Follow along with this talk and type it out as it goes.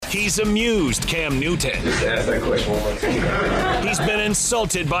He's amused Cam Newton. Just ask that question one more time. He's been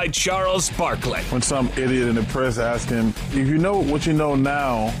insulted by Charles Barkley. When some idiot in the press asks him, if you know what you know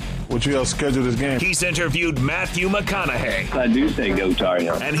now, would you have scheduled this game? He's interviewed Matthew McConaughey. I do say go Tar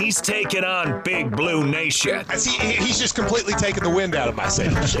Heels. And he's taken on Big Blue Nation. He's just completely taken the wind out of my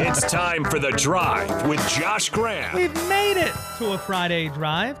sails. It's time for The Drive with Josh Graham. We've made it to a Friday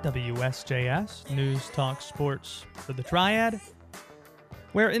drive. WSJS, News Talk Sports for the Triad.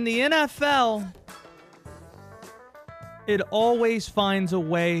 Where in the NFL, it always finds a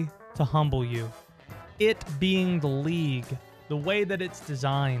way to humble you. It being the league, the way that it's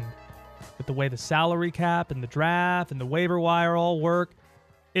designed, with the way the salary cap and the draft and the waiver wire all work,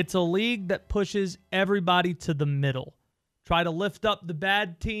 it's a league that pushes everybody to the middle. Try to lift up the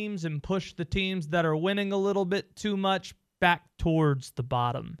bad teams and push the teams that are winning a little bit too much back towards the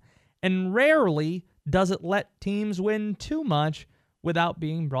bottom. And rarely does it let teams win too much without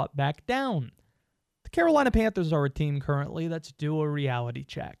being brought back down. The Carolina Panthers are a team currently that's due a reality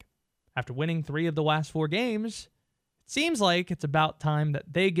check. After winning 3 of the last 4 games, it seems like it's about time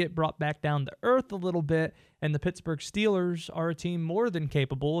that they get brought back down to earth a little bit, and the Pittsburgh Steelers are a team more than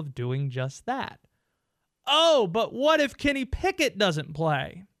capable of doing just that. Oh, but what if Kenny Pickett doesn't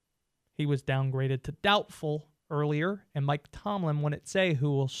play? He was downgraded to doubtful earlier, and Mike Tomlin wouldn't say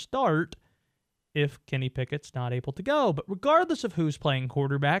who will start if Kenny Pickett's not able to go. But regardless of who's playing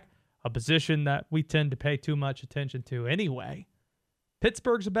quarterback, a position that we tend to pay too much attention to anyway,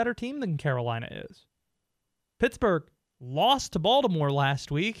 Pittsburgh's a better team than Carolina is. Pittsburgh lost to Baltimore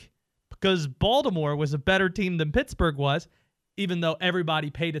last week because Baltimore was a better team than Pittsburgh was, even though everybody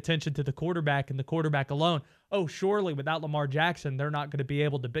paid attention to the quarterback and the quarterback alone. Oh, surely without Lamar Jackson, they're not going to be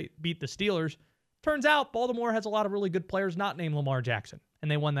able to beat the Steelers. Turns out Baltimore has a lot of really good players not named Lamar Jackson,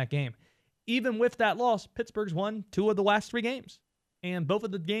 and they won that game. Even with that loss, Pittsburgh's won 2 of the last 3 games, and both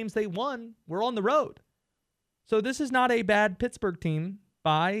of the games they won were on the road. So this is not a bad Pittsburgh team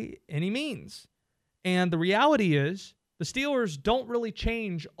by any means. And the reality is the Steelers don't really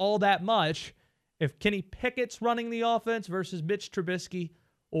change all that much if Kenny Pickett's running the offense versus Mitch Trubisky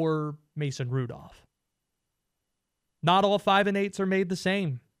or Mason Rudolph. Not all 5-8s are made the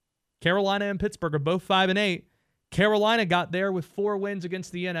same. Carolina and Pittsburgh are both 5-8. Carolina got there with 4 wins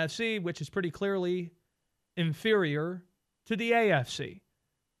against the NFC, which is pretty clearly inferior to the AFC.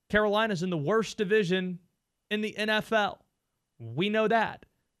 Carolina's in the worst division in the NFL. We know that.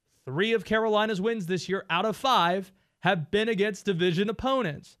 3 of Carolina's wins this year out of 5 have been against division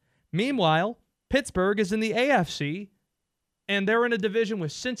opponents. Meanwhile, Pittsburgh is in the AFC, and they're in a division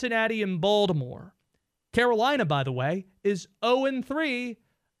with Cincinnati and Baltimore. Carolina, by the way, is 0-3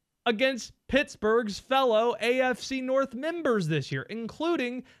 against Pittsburgh's fellow AFC North members this year,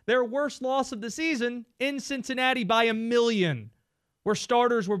 including their worst loss of the season in Cincinnati by 1 million, where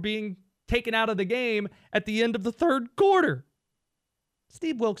starters were being taken out of the game at the end of the 3rd quarter.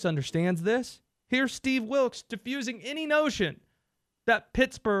 Steve Wilks understands this. Here's Steve Wilks diffusing any notion that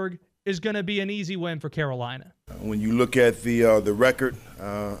Pittsburgh is going to be an easy win for Carolina. When you look at the record,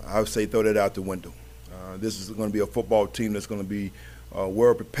 I would say throw that out the window. This is going to be a football team that's going to be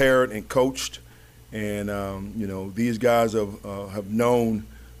well prepared and coached, and these guys have known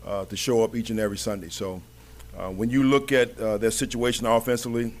to show up each and every Sunday. So when you look at their situation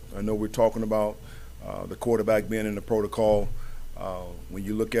offensively, I know we're talking about the quarterback being in the protocol. When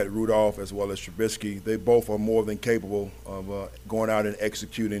you look at Rudolph as well as Trubisky, they both are more than capable of going out and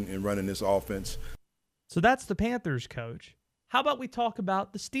executing and running this offense. So that's the Panthers coach. How about we talk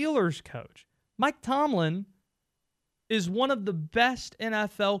about the Steelers coach? Mike Tomlin is one of the best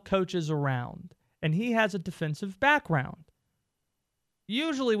NFL coaches around, and he has a defensive background.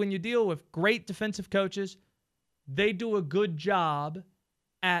 Usually when you deal with great defensive coaches, they do a good job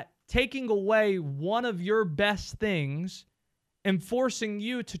at taking away one of your best things and forcing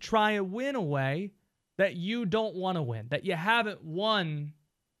you to try and win a way that you don't want to win, that you haven't won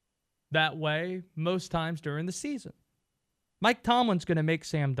that way most times during the season. Mike Tomlin's going to make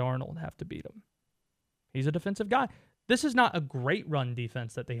Sam Darnold have to beat him. He's a defensive guy. This is not a great run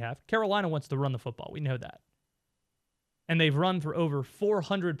defense that they have. Carolina wants to run the football. We know that. And they've run for over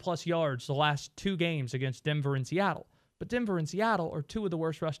 400-plus yards the last 2 games against Denver and Seattle. But Denver and Seattle are 2 of the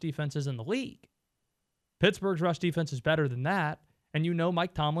worst rush defenses in the league. Pittsburgh's rush defense is better than that, and you know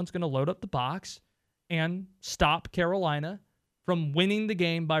Mike Tomlin's going to load up the box and stop Carolina from winning the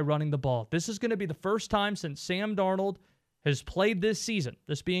game by running the ball. This is going to be the first time since Sam Darnold has played this season,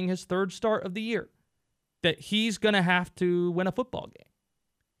 this being his 3rd start of the year, that he's going to have to win a football game.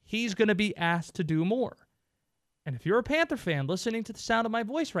 He's going to be asked to do more. And if you're a Panther fan listening to the sound of my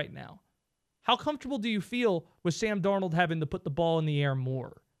voice right now, how comfortable do you feel with Sam Darnold having to put the ball in the air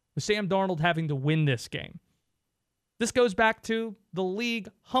more? with Sam Darnold having to win this game. This goes back to the league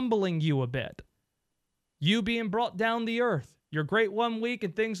humbling you a bit. You being brought down the earth. You're great one week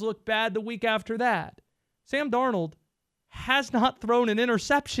and things look bad the week after that. Sam Darnold has not thrown an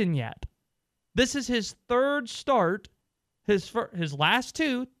interception yet. This is his third start. His last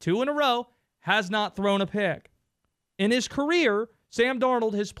two in a row, has not thrown a pick. In his career, Sam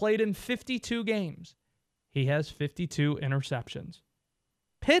Darnold has played in 52 games. He has 52 interceptions.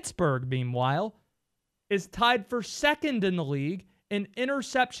 Pittsburgh, meanwhile, is tied for second in the league in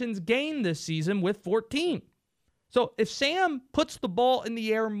interceptions gained this season with 14. So if Sam puts the ball in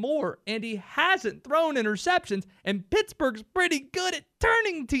the air more and he hasn't thrown interceptions, and Pittsburgh's pretty good at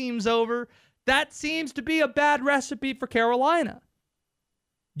turning teams over, that seems to be a bad recipe for Carolina.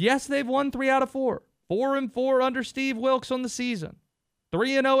 Yes, they've won 3 out of 4. 4-4 under Steve Wilkes on the season.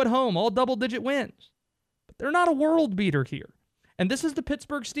 3-0 at home, all double-digit wins. But they're not a world beater here. And this is the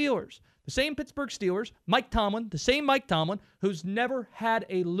Pittsburgh Steelers. The same Pittsburgh Steelers, Mike Tomlin, the same Mike Tomlin, who's never had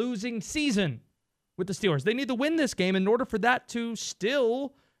a losing season with the Steelers. They need to win this game in order for that to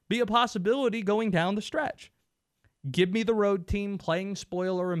still be a possibility going down the stretch. Give me the road team playing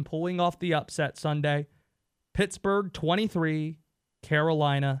spoiler and pulling off the upset Sunday. Pittsburgh 23,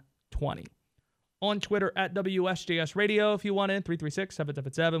 Carolina 20. On Twitter at WSJS Radio if you want in.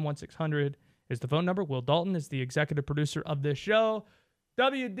 336-777-1600 is the phone number. Will Dalton is the executive producer of this show.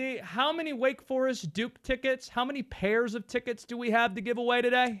 WD, how many Wake Forest Duke tickets, how many pairs of tickets do we have to give away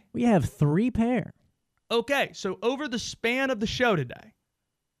today? We have 3 pair. Okay, so over the span of the show today,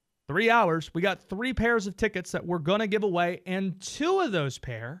 3 hours, we got 3 pairs of tickets that we're going to give away, and 2 of those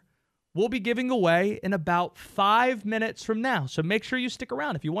pair we'll be giving away in about 5 minutes from now. So make sure you stick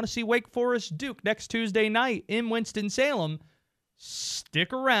around. If you want to see Wake Forest Duke next Tuesday night in Winston-Salem,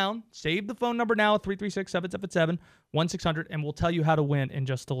 stick around. Save the phone number now, 336-777-1600, and we'll tell you how to win in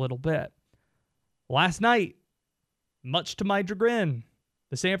just a little bit. Last night, much to my chagrin,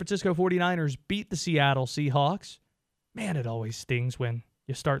 the San Francisco 49ers beat the Seattle Seahawks. Man, it always stings when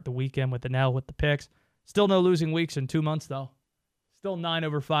you start the weekend with an L with the picks. Still no losing weeks in 2 months, though. Still 9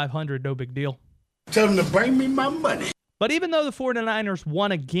 over 500, no big deal. Tell them to bring me my money. But even though the 49ers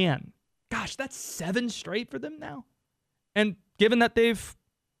won again, gosh, that's 7 straight for them now. And given that they've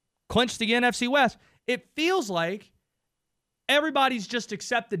clinched the NFC West, it feels like everybody's just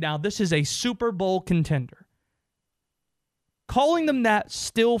accepted now this is a Super Bowl contender. Calling them that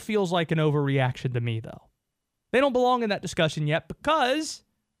still feels like an overreaction to me, though. They don't belong in that discussion yet because,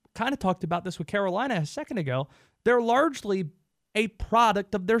 kind of talked about this with Carolina a second ago, they're largely a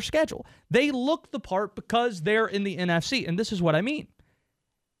product of their schedule. They look the part because they're in the NFC, and this is what I mean.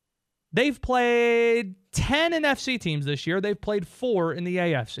 They've played 10 NFC teams this year. They've played 4 in the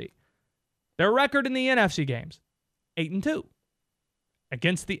AFC. Their record in the NFC games, 8-2.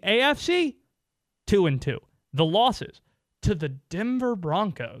 Against the AFC, 2-2. The losses to the Denver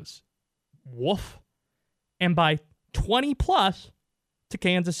Broncos, woof, and by 20-plus to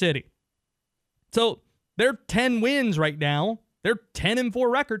Kansas City. So their 10 wins right now, their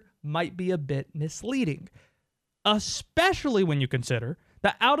 10-4 record might be a bit misleading, especially when you consider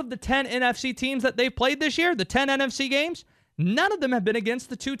that out of the 10 NFC teams that they've played this year, the 10 NFC games, none of them have been against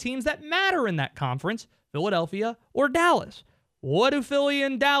the 2 teams that matter in that conference, Philadelphia or Dallas. What do Philly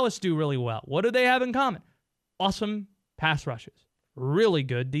and Dallas do really well? What do they have in common? Awesome pass rushes, really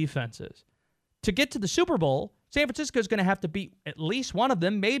good defenses. To get to the Super Bowl, San Francisco is going to have to beat at least one of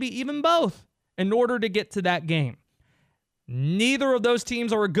them, maybe even both, in order to get to that game. Neither of those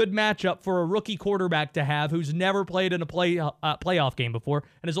teams are a good matchup for a rookie quarterback to have who's never played in a playoff game before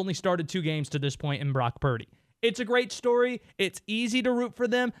and has only started 2 games to this point in Brock Purdy. It's a great story. It's easy to root for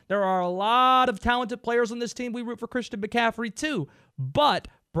them. There are a lot of talented players on this team. We root for Christian McCaffrey too. But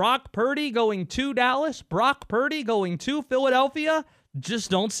Brock Purdy going to Dallas, Brock Purdy going to Philadelphia,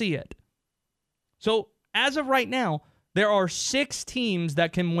 just don't see it. So as of right now, there are 6 teams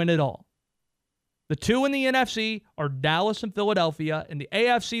that can win it all. The 2 in the NFC are Dallas and Philadelphia. In the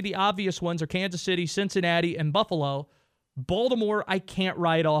AFC, the obvious ones are Kansas City, Cincinnati, and Buffalo. Baltimore, I can't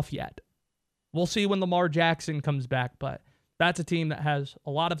write off yet. We'll see when Lamar Jackson comes back, but that's a team that has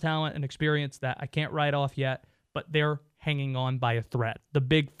a lot of talent and experience that I can't write off yet, but they're hanging on by a thread. The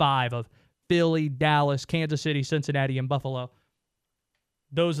big 5 of Philly, Dallas, Kansas City, Cincinnati, and Buffalo.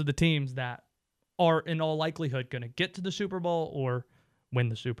 Those are the teams that are in all likelihood going to get to the Super Bowl or win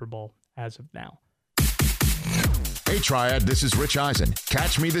the Super Bowl as of now. Hey, Triad, this is Rich Eisen.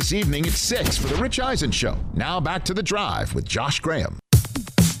 Catch me this evening at 6 for The Rich Eisen Show. Now back to The Drive with Josh Graham.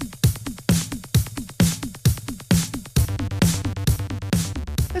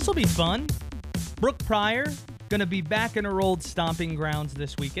 This will be fun. Brooke Pryor going to be back in her old stomping grounds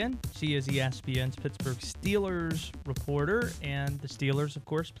this weekend. She is ESPN's Pittsburgh Steelers reporter, and the Steelers, of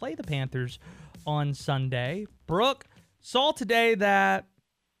course, play the Panthers on Sunday. Brooke, saw today that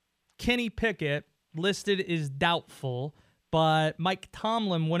Kenny Pickett listed as doubtful, but Mike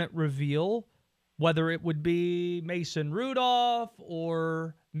Tomlin wouldn't reveal whether it would be Mason Rudolph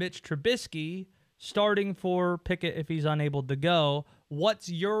or Mitch Trubisky starting for Pickett if he's unable to go. What's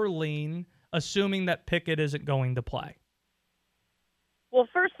your lean, assuming that Pickett isn't going to play? Well,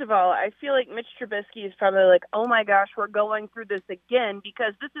 first of all, I feel like Mitch Trubisky is probably like, oh my gosh, we're going through this again,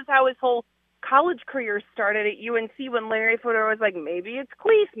 because this is how his whole college career started at UNC when Larry Footer was like, maybe it's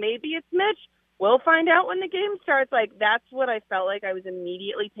Queese, maybe it's Mitch. We'll find out when the game starts. Like, that's what I felt like I was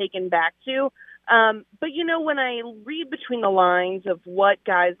immediately taken back to. But, when I read between the lines of what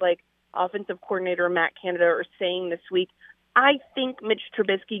guys like offensive coordinator Matt Canada are saying this week, I think Mitch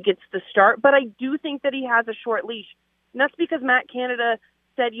Trubisky gets the start, but I do think that he has a short leash. And that's because Matt Canada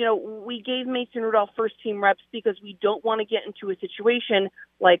said, we gave Mason Rudolph first-team reps because we don't want to get into a situation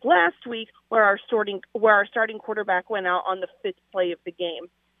like last week where our starting quarterback went out on the 5th play of the game.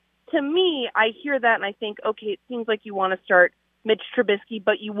 To me, I hear that and I think, okay, it seems like you want to start Mitch Trubisky,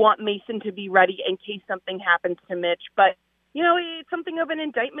 but you want Mason to be ready in case something happens to Mitch. But, it's something of an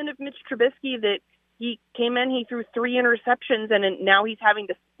indictment of Mitch Trubisky that he came in, he threw 3 interceptions, and now he's having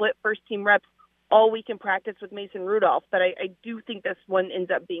to split first-team reps all week in practice with Mason Rudolph. But I do think this one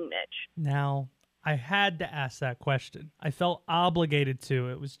ends up being Mitch. Now, I had to ask that question. I felt obligated to.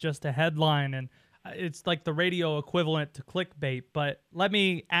 It was just a headline, and it's like the radio equivalent to clickbait. But let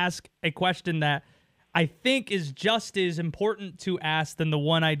me ask a question that I think is just as important to ask than the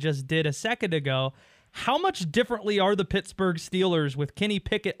one I just did a second ago. How much differently are the Pittsburgh Steelers with Kenny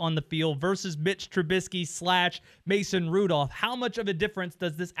Pickett on the field versus Mitch Trubisky / Mason Rudolph? How much of a difference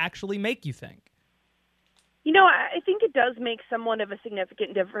does this actually make, you think? I think it does make somewhat of a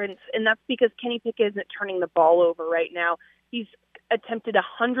significant difference, and that's because Kenny Pickett isn't turning the ball over right now. He's attempted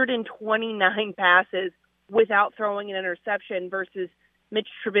 129 passes without throwing an interception versus Mitch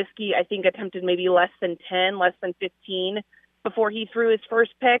Trubisky, I think, attempted maybe less than 10, less than 15 before he threw his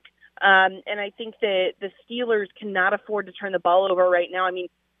first pick. And I think that the Steelers cannot afford to turn the ball over right now. I mean,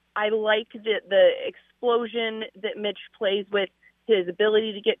 I like the explosion that Mitch plays with, his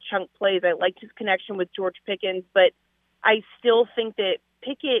ability to get chunk plays. I liked his connection with George Pickens, but I still think that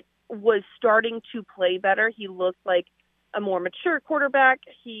Pickett was starting to play better. He looked like a more mature quarterback.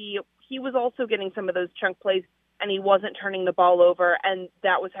 He was also getting some of those chunk plays, and he wasn't turning the ball over, and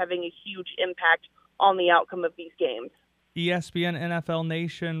that was having a huge impact on the outcome of these games. ESPN NFL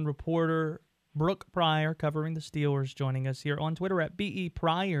Nation reporter Brooke Pryor, covering the Steelers, joining us here on Twitter at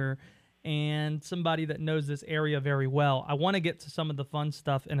BEPryor, and somebody that knows this area very well. I want to get to some of the fun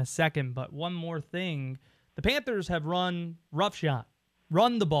stuff in a second, but one more thing. The Panthers have run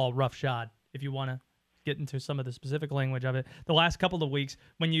the ball roughshod, if you want to get into some of the specific language of it. The last couple of weeks,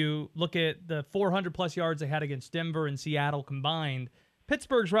 when you look at the 400-plus yards they had against Denver and Seattle combined,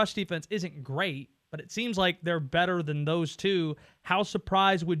 Pittsburgh's rush defense isn't great, but it seems like they're better than those two. How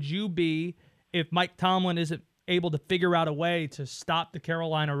surprised would you be if Mike Tomlin isn't able to figure out a way to stop the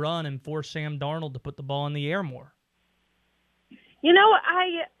Carolina run and force Sam Darnold to put the ball in the air more?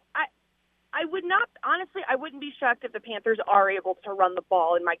 I would not, honestly, I wouldn't be shocked if the Panthers are able to run the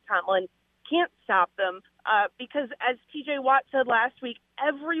ball and Mike Tomlin can't stop them because, as TJ Watt said last week,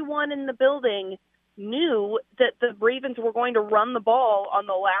 everyone in the building knew that the Ravens were going to run the ball on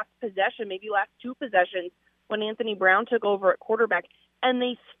the last possession, maybe last 2 possessions, when Anthony Brown took over at quarterback, and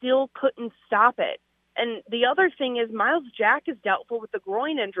they still couldn't stop it. And the other thing is Miles Jack is doubtful with the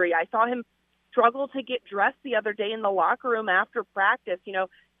groin injury. I saw him struggle to get dressed the other day in the locker room after practice.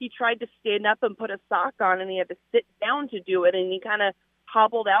 He tried to stand up and put a sock on, and he had to sit down to do it, and he kind of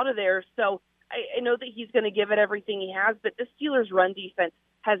hobbled out of there. So I know that he's going to give it everything he has, but the Steelers' run defense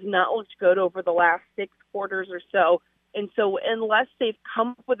has not looked good over the last 6 quarters or so. And so unless they've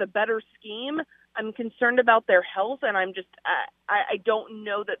come up with a better scheme, I'm concerned about their health, and I'm just I don't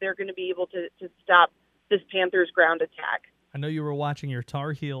know that they're going to be able to stop this Panthers ground attack. I know you were watching your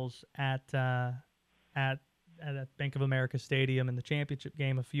Tar Heels at Bank of America Stadium in the championship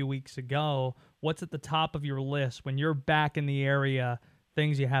game a few weeks ago. What's at the top of your list when you're back in the area,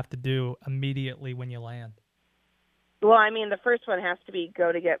 things you have to do immediately when you land? Well, I mean, the first one has to be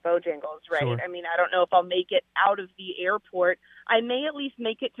go to get Bojangles, right? Sure. I mean, I don't know if I'll make it out of the airport. I may at least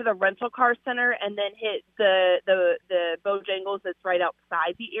make it to the rental car center and then hit the Bojangles that's right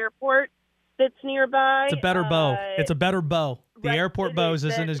outside the airport that's nearby. It's a better bow. It's a better bow. The right, airport Bows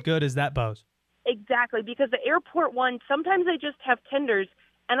isn't as good as that Bows. Exactly, because the airport one, sometimes they just have tenders,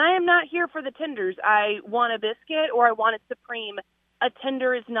 And I am not here for the tenders. I want a biscuit or I want a Supreme. A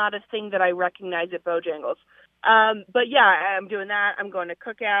tender is not a thing that I recognize at Bojangles. But yeah, I'm doing that. I'm going to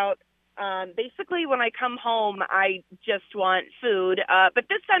Cookout. Basically, when I come home, I just want food. But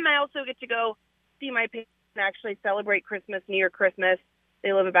this time I also get to go see my parents and actually celebrate Christmas, near Christmas.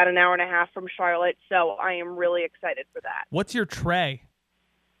 They live about an hour and a half from Charlotte, so I am really excited for that. What's your tray?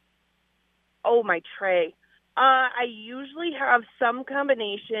 Oh, my tray. I usually have some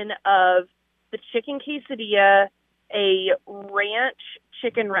combination of the chicken quesadilla, a ranch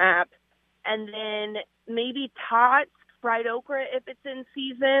chicken wrap, and then maybe tots, fried okra if it's in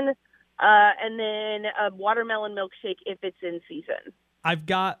season, and then a watermelon milkshake if it's in season. I've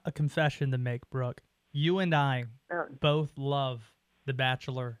got a confession to make, Brooke. You and I both love The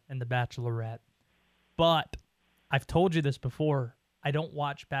Bachelor and The Bachelorette. But I've told you this before. I don't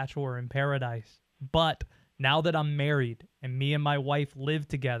watch Bachelor in Paradise. But now that I'm married and me and my wife live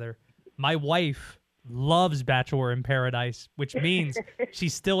together, my wife loves Bachelor in Paradise, which means she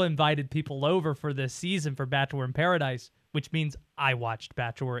still invited people over for this season for Bachelor in Paradise, which means I watched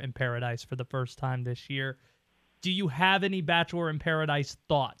Bachelor in Paradise for the first time this year. Do you have any Bachelor in Paradise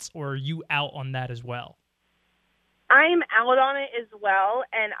thoughts, or are you out on that as well? I'm out on it as well,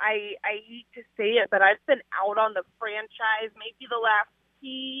 and I hate to say it, but I've been out on the franchise maybe the last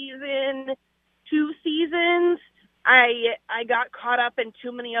season, 2 seasons. I got caught up in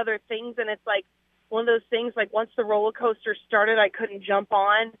too many other things, and it's like one of those things, like once the roller coaster started, I couldn't jump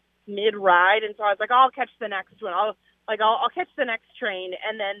on mid-ride, and so I was like, oh, I'll catch the next one. I'll catch the next train,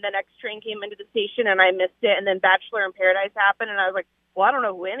 and then the next train came into the station, and I missed it, and then Bachelor in Paradise happened, and I was like, well, I don't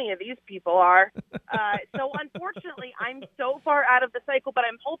know who any of these people are. So unfortunately, I'm so far out of the cycle, but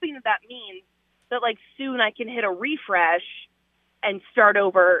I'm hoping that means that like soon I can hit a refresh and start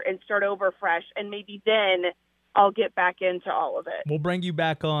over fresh, and maybe then I'll get back into all of it. We'll bring you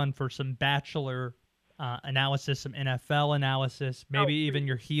back on for some Bachelor analysis, some NFL analysis. Maybe even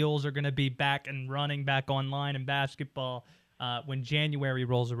your heels are going to be back and running back online in basketball when January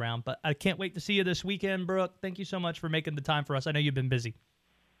rolls around. But I can't wait to see you this weekend, Brooke. Thank you so much for making the time for us. I know you've been busy.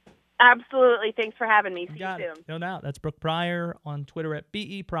 Absolutely. Thanks for having me. See you soon. No doubt. That's Brooke Pryor on Twitter at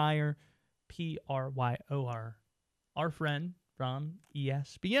BEPryor, Pryor, our friend from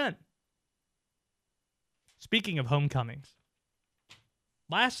ESPN. Speaking of homecomings,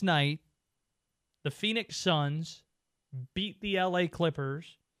 last night, the Phoenix Suns beat the LA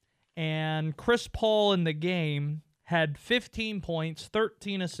Clippers, and Chris Paul in the game had 15 points,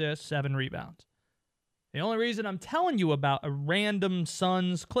 13 assists, 7 rebounds. The only reason I'm telling you about a random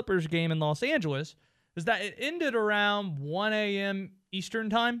Suns-Clippers game in Los Angeles is that it ended around 1 a.m. Eastern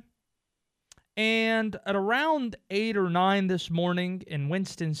time. And at around 8 or 9 this morning in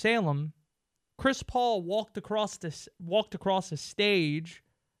Winston-Salem, Chris Paul walked across the stage,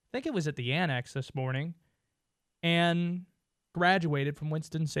 I think it was at the Annex this morning, and graduated from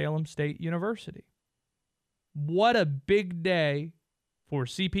Winston-Salem State University. What a big day for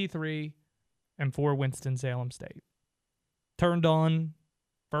CP3 and for Winston-Salem State. Turned on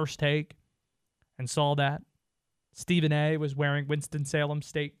First Take and saw that. Stephen A. was wearing Winston-Salem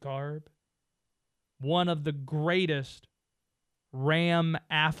State garb. One of the greatest Ram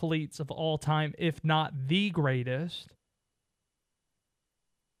athletes of all time, if not the greatest,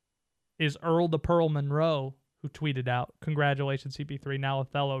 is Earl the Pearl Monroe, who tweeted out, "Congratulations, CP3, now a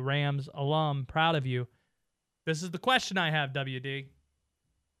fellow Rams alum. Proud of you." This is the question I have, WD.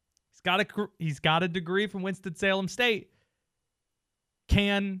 He's got a degree from Winston-Salem State.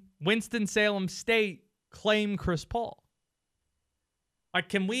 Can Winston-Salem State claim Chris Paul?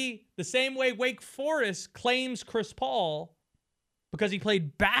 Can we, the same way Wake Forest claims Chris Paul because he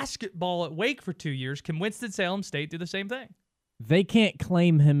played basketball at Wake for 2 years, can Winston-Salem State do the same thing? They can't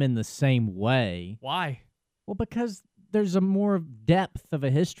claim him in the same way. Why? Well, because there's a more depth of a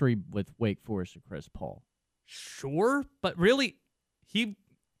history with Wake Forest and Chris Paul. Sure, but really,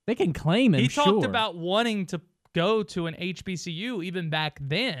 they can claim him. He talked about wanting to go to an HBCU even back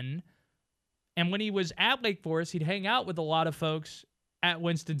then, and when he was at Wake Forest, he'd hang out with a lot of folks at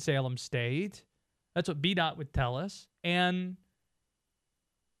Winston-Salem State. That's what BDOT would tell us.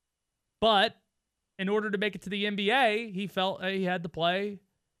 But in order to make it to the NBA, he felt he had to play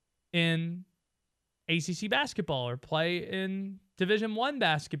in ACC basketball or play in Division I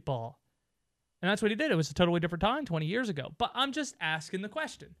basketball. And that's what he did. It was a totally different time 20 years ago. But I'm just asking the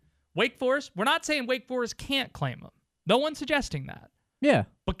question. Wake Forest, we're not saying Wake Forest can't claim him. No one's suggesting that. Yeah.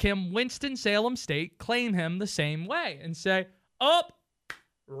 But can Winston-Salem State claim him the same way and say,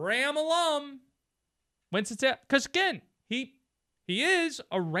 Ram alum. Winston-Salem, because again, he is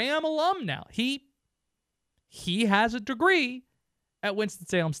a Ram alum now. He has a degree at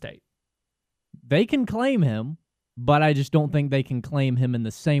Winston-Salem State. They can claim him, but I just don't think they can claim him in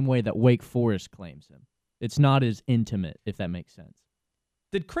the same way that Wake Forest claims him. It's not as intimate, if that makes sense.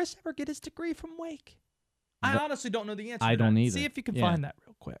 Did Chris ever get his degree from Wake? I honestly don't know the answer. I don't either. See if you can find that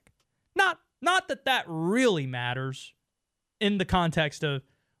real quick. Not that really matters in the context of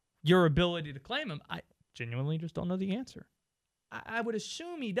your ability to claim him. I genuinely just don't know the answer. I would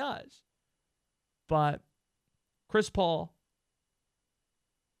assume he does. But Chris Paul,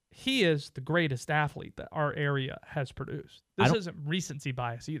 he is the greatest athlete that our area has produced. This isn't recency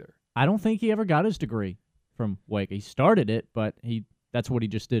bias either. I don't think he ever got his degree from Wake. He started it, but that's what he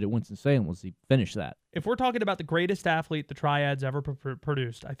just did at Winston-Salem was he finished that. If we're talking about the greatest athlete the Triads ever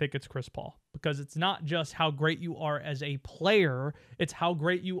produced, I think it's Chris Paul. Because it's not just how great you are as a player, it's how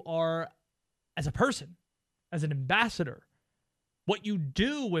great you are as a person, as an ambassador. What you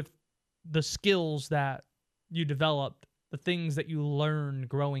do with the skills that you developed, the things that you learned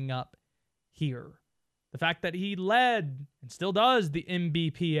growing up here. The fact that he led and still does the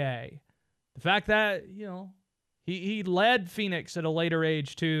MBPA. The fact that, he led Phoenix at a later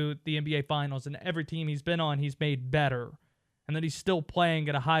age to the NBA Finals, and every team he's been on, he's made better. And that he's still playing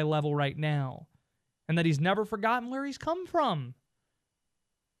at a high level right now. And that he's never forgotten where he's come from.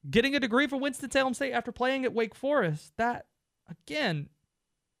 Getting a degree from Winston-Salem State after playing at Wake Forest, that, again,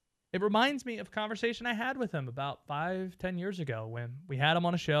 it reminds me of a conversation I had with him about 5-10 years ago when we had him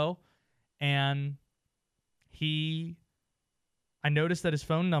on a show, and I noticed that his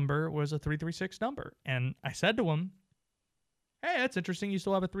phone number was a 336 number. And I said to him, hey, that's interesting. You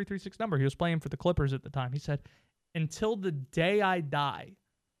still have a 336 number. He was playing for the Clippers at the time. He said, until the day I die,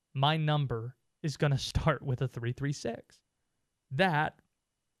 my number is going to start with a 336. That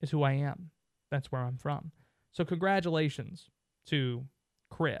is who I am. That's where I'm from. So congratulations to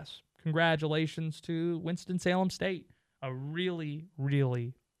Chris. Congratulations to Winston-Salem State. A really,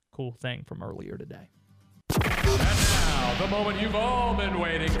 really cool thing from earlier today. And now, the moment you've all been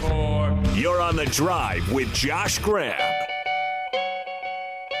waiting for. You're on The Drive with Josh Graham.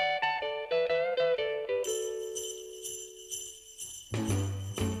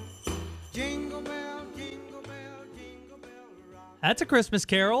 That's a Christmas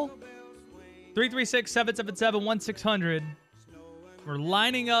carol. 336-777-1600. We're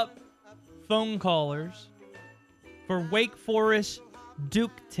lining up phone callers for Wake Forest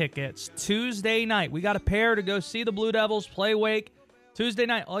Duke tickets Tuesday night. We got a pair to go see the Blue Devils play Wake Tuesday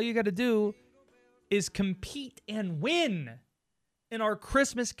night. All you got to do is compete and win in our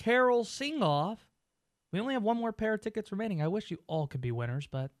Christmas Carol sing-off. We only have one more pair of tickets remaining. I wish you all could be winners,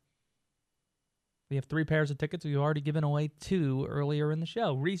 but we have 3 pairs of tickets. We've already given away 2 earlier in the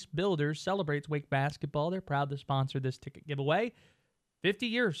show. Reese Builders celebrates Wake basketball. They're proud to sponsor this ticket giveaway. 50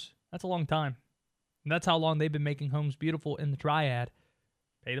 years. That's a long time. And that's how long they've been making homes beautiful in the Triad.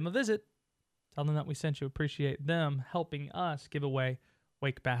 Pay them a visit. Tell them that we sent you. Appreciate them helping us give away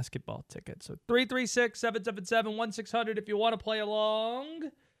Wake basketball tickets. So 336-777-1600 if you want to play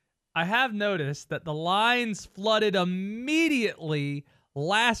along. I have noticed that the lines flooded immediately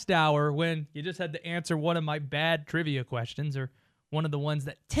last hour when you just had to answer one of my bad trivia questions or one of the ones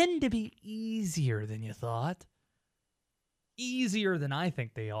that tend to be easier than you thought. Easier than I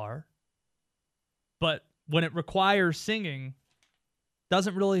think they are. But when it requires singing,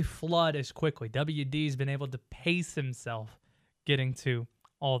 doesn't really flood as quickly. WD's been able to pace himself getting to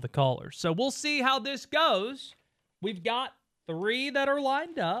all the callers. So we'll see how this goes. We've got 3 that are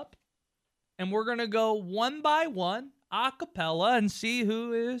lined up, and we're going to go one by one, a cappella, and see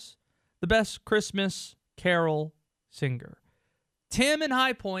who is the best Christmas carol singer. Tim in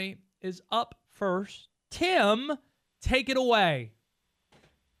High Point is up first. Tim, take it away.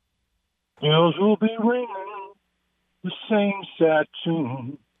 Bells will be ringing the same sad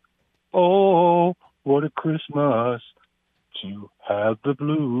tune. Oh, what a Christmas to have the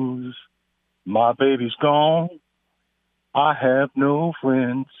blues. My baby's gone. I have no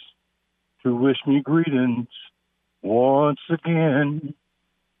friends to wish me greetings once again.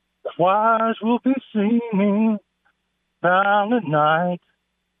 Choirs will be singing silent night.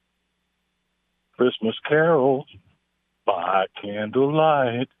 Christmas carols by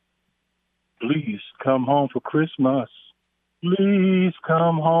candlelight. Please come home for Christmas. Please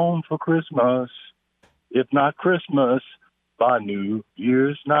come home for Christmas. If not Christmas, by New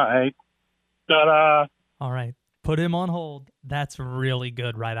Year's night. Ta-da! All right. Put him on hold. That's really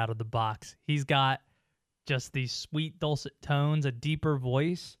good right out of the box. He's got just these sweet, dulcet tones, a deeper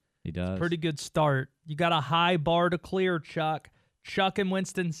voice. He does. Pretty good start. You got a high bar to clear, Chuck. Chuck in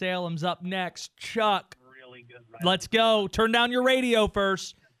Winston-Salem's up next. Chuck, really good. Let's go. Turn down your radio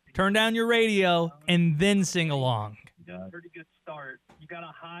first. Turn down your radio and then sing along. Pretty good start. You got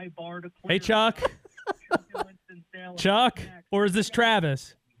a high bar to clear. Hey, Chuck. Chuck, or is this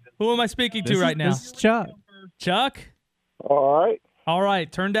Travis? Who am I speaking to right now? This is Chuck. Chuck? All right. All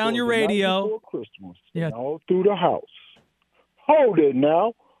right, turn down your The night radio. before Christmas, Yeah. and all through the house. Hold it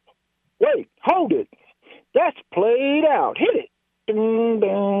now. Wait, hold it. That's played out. Hit it. Ding,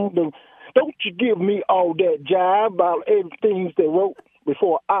 ding, ding. Don't you give me all that jive about everything they wrote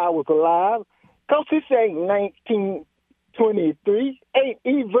before I was alive. 'Cause this ain't 1923, ain't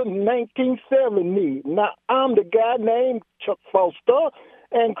even 1970. Now, I'm the guy named Chuck Foster,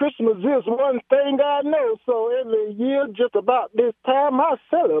 and Christmas is one thing I know. So every year, just about this time, I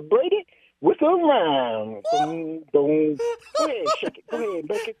celebrate it with a rhyme. Boom, boom. Go ahead, shake it. Go ahead,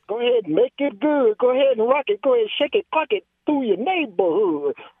 make it. Go ahead, make it good. Go ahead and rock it. Go ahead, shake it, clock it through your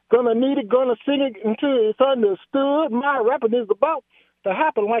neighborhood. Gonna need it, gonna sing it until it's understood. My rapping is about to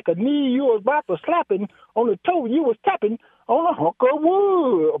happen like a knee you was about to slapping on the toe you was tapping on a hunk of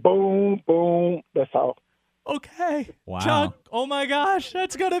wood. Boom, boom. That's all. Okay. Wow. Chuck, oh my gosh,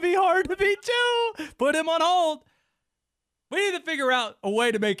 that's going to be hard to beat too. Put him on hold. We need to figure out a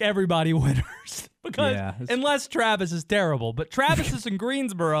way to make everybody winners. Because unless Travis is terrible. But Travis is in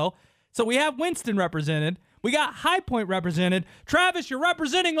Greensboro, so we have Winston represented. We got High Point represented. Travis, you're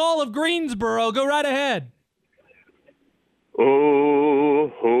representing all of Greensboro. Go right ahead. Oh,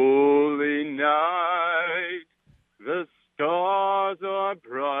 holy night, the stars are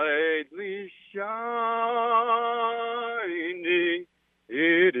brightly shining.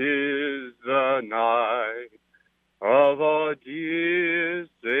 It is the night of our dear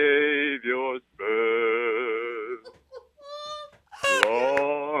Savior's birth.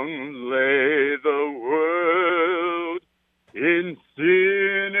 Long lay the world in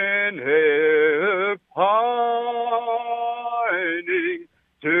sin and error pining,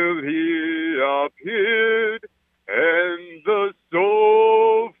 till he appeared and the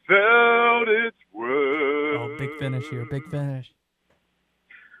soul felt its worth. Oh, big finish here, big finish.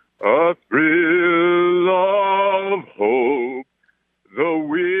 A thrill of hope, the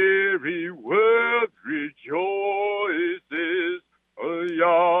weary world rejoices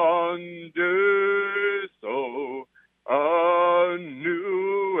yonder, so a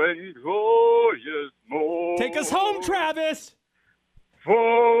new and glorious morn. Take us home, Travis. Fall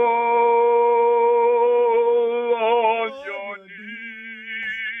on your knees.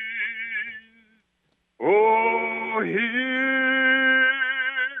 Oh, hear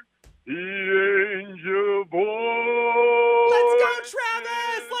the angel voice. Let's go,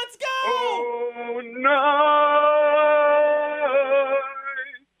 Travis. Let's go. Oh, night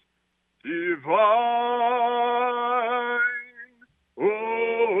divine.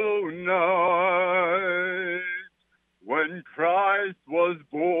 Oh, night when Christ was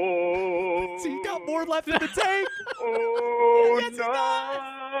born. So you got more left in the tank? Oh, yes, night.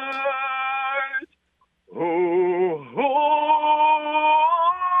 Oh, holy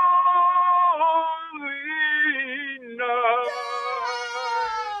night.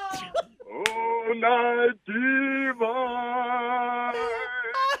 Oh, night divine.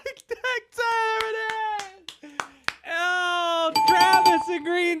 There it is. Oh, Travis in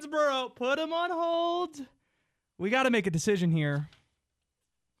Greensboro. Put him on hold. We got to make a decision here.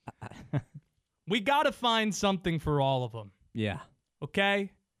 We got to find something for all of them. Yeah.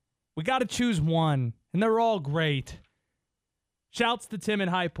 Okay? We got to choose one, and they're all great. Shouts to Tim and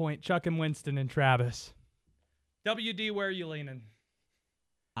High Point, Chuck and Winston and Travis. WD, where are you leaning?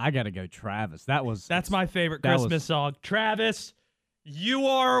 I got to go Travis. That's my favorite Christmas song. Travis, you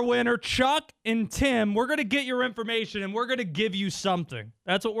are a winner. Chuck and Tim, we're going to get your information, and we're going to give you something.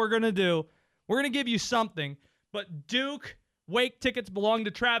 That's what we're going to do. We're going to give you something. But Duke, Wake tickets belong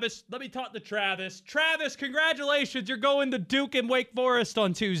to Travis. Let me talk to Travis. Travis, congratulations. You're going to Duke and Wake Forest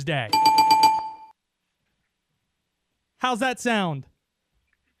on Tuesday. How's that sound?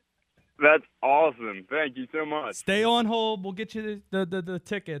 That's awesome. Thank you so much. Stay on hold. We'll get you the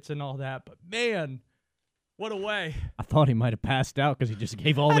tickets and all that. But, man, what a way. I thought he might have passed out because he just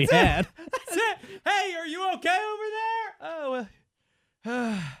gave all he had. That's it. Hey, are you okay over there?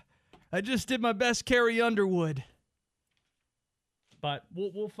 Oh, I just did my best Carrie Underwood. But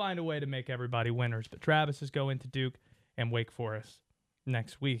we'll find a way to make everybody winners. But Travis is going to Duke and Wake Forest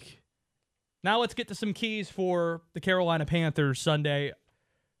next week. Now let's get to some keys for the Carolina Panthers Sunday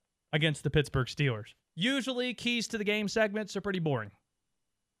against the Pittsburgh Steelers. Usually, keys to the game segments are pretty boring.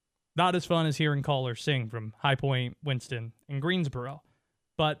 Not as fun as hearing callers sing from High Point, Winston, and Greensboro.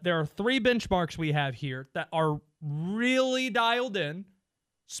 But there are 3 benchmarks we have here that are really dialed in.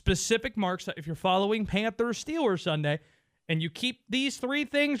 Specific marks that if you're following Panthers Steelers Sunday, and you keep these three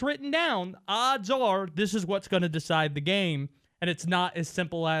things written down, odds are this is what's going to decide the game. And it's not as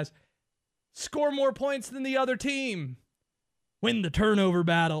simple as score more points than the other team, win the turnover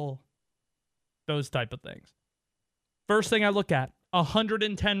battle, those type of things. First thing I look at,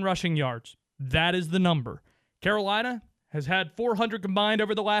 110 rushing yards. That is the number. Carolina has had 400 combined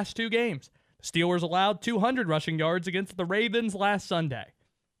over the last 2 games. The Steelers allowed 200 rushing yards against the Ravens last Sunday.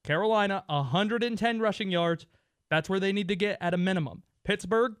 Carolina, 110 rushing yards. That's where they need to get at a minimum.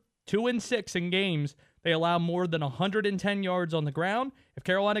 Pittsburgh, 2-6 in games. They allow more than 110 yards on the ground. If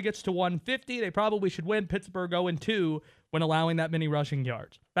Carolina gets to 150, they probably should win. Pittsburgh 0-2 when allowing that many rushing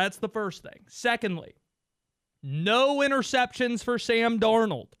yards. That's the first thing. Secondly, no interceptions for Sam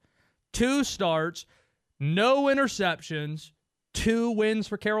Darnold. 2 starts, no interceptions, 2 wins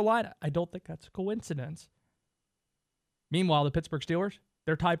for Carolina. I don't think that's a coincidence. Meanwhile, the Pittsburgh Steelers,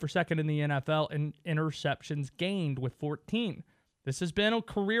 they're tied for second in the NFL in interceptions gained with 14. This has been a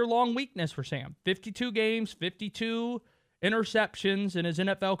career-long weakness for Sam. 52 games, 52 interceptions in his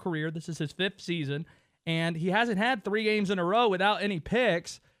NFL career. This is his 5th season, and he hasn't had 3 games in a row without any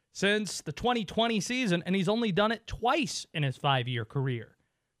picks since the 2020 season, and he's only done it twice in his 5-year career.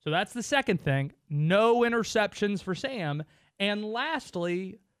 So that's the second thing. No interceptions for Sam. And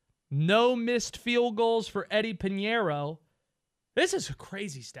lastly, no missed field goals for Eddie Pinheiro. This is a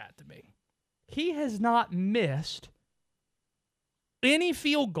crazy stat to me. He has not missed any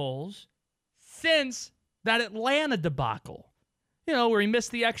field goals since that Atlanta debacle. You know, where he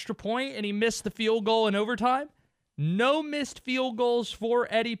missed the extra point and he missed the field goal in overtime. No missed field goals for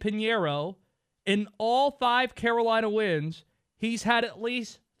Eddie Pinheiro. In all 5 Carolina wins, he's had at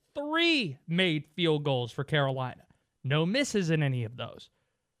least 3 made field goals for Carolina. No misses in any of those.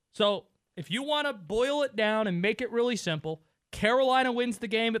 So if you want to boil it down and make it really simple, Carolina wins the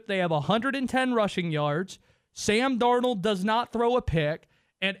game if they have 110 rushing yards, Sam Darnold does not throw a pick,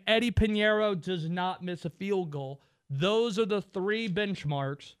 and Eddie Pinheiro does not miss a field goal. Those are the 3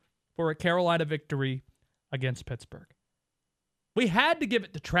 benchmarks for a Carolina victory against Pittsburgh. We had to give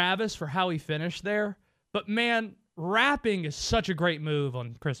it to Travis for how he finished there, but man, rapping is such a great move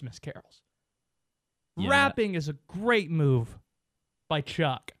on Christmas carols. Yeah. Rapping is a great move by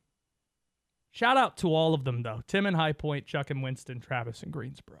Chuck. Shout out to all of them, though. Tim in High Point, Chuck and Winston, Travis in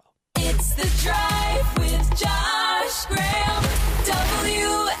Greensboro. It's The Drive with Josh Graham,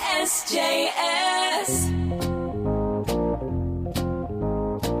 WSJS.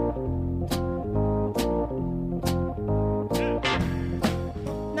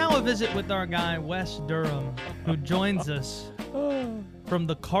 Now a visit with our guy, Wes Durham, who joins us from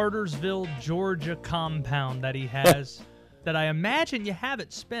the Cartersville, Georgia compound that he has, that I imagine you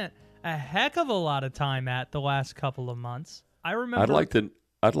haven't spent a heck of a lot of time at the last couple of months. I remember.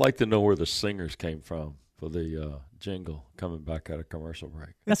 I'd like to know where the singers came from for the jingle coming back out of commercial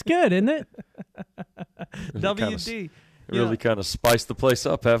break. That's good, isn't it? WD. Really kind of spiced the place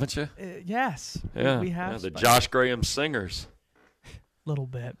up, haven't you? Yes. Yeah. We have the Josh Graham singers. Little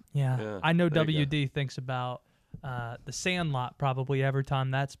bit, yeah. I know WD thinks about the Sandlot probably every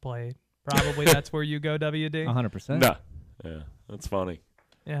time that's played. Probably that's where you go, WD? 100%. No. Yeah, that's funny.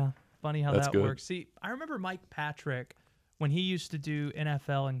 Yeah, funny how that's that good. works. See, I remember Mike Patrick, when he used to do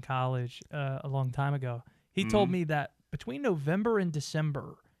NFL in college a long time ago, he told me that between November and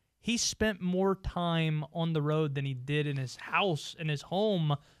December, he spent more time on the road than he did in his house, in his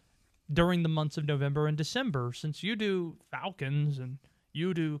home, during the months of November and December. Since you do Falcons and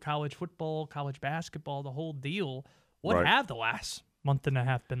you do college football, college basketball, the whole deal, what have the last month and a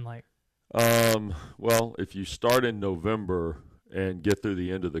half been like? Well, if you start in November and get through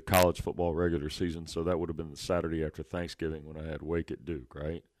the end of the college football regular season, so that would have been the Saturday after Thanksgiving when I had Wake at Duke,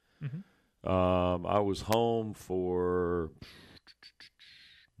 right? Mm-hmm. I was home for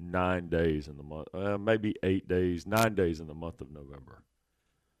 9 days in the month, maybe 8 days, 9 days in the month of November,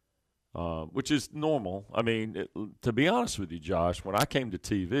 which is normal. I mean, to be honest with you, Josh, when I came to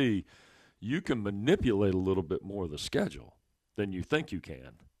TV, you can manipulate a little bit more of the schedule than you think you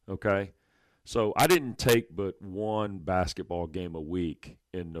can, okay? So I didn't take but 1 basketball game a week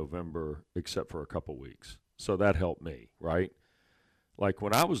in November except for a couple weeks. So that helped me, right? Like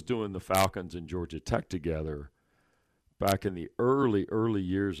when I was doing the Falcons and Georgia Tech together, back in the early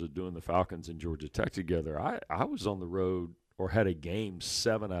years of doing the Falcons and Georgia Tech together, I was on the road or had a game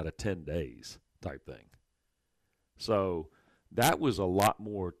 7 out of 10 days type thing. So that was a lot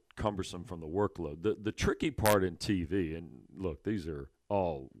more cumbersome from the workload. The tricky part in TV, and look, these are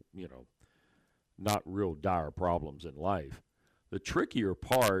all, not real dire problems in life. The trickier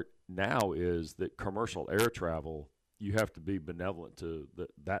part now is that commercial air travel, you have to be benevolent to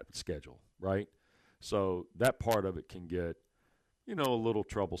that schedule, right? So that part of it can get, a little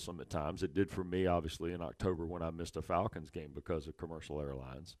troublesome at times. It did for me, obviously, in October when I missed a Falcons game because of commercial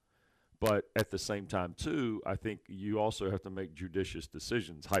airlines. But at the same time, too, I think you also have to make judicious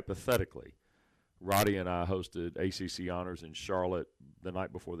decisions, hypothetically. Roddy and I hosted ACC Honors in Charlotte the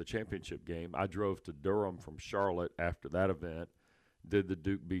night before the championship game. I drove to Durham from Charlotte after that event, did the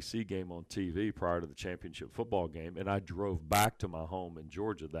Duke-BC game on TV prior to the championship football game, and I drove back to my home in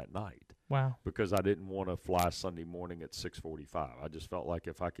Georgia that night. Wow. Because I didn't want to fly Sunday morning at 6:45. I just felt like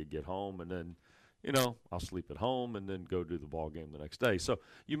if I could get home and then, I'll sleep at home and then go do the ball game the next day. So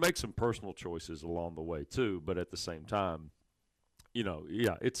you make some personal choices along the way too, but at the same time,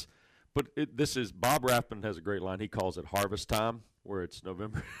 it's – but this is Bob Rathman has a great line. He calls it harvest time, where it's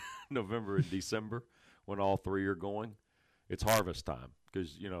November and December when all three are going. It's harvest time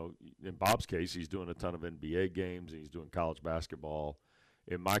because, in Bob's case, he's doing a ton of NBA games and he's doing college basketball.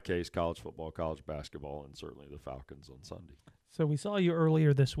 In my case, college football, college basketball, and certainly the Falcons on Sunday. So we saw you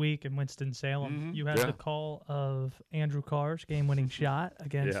earlier this week in Winston-Salem. Mm-hmm. You had the call of Andrew Carr's game-winning shot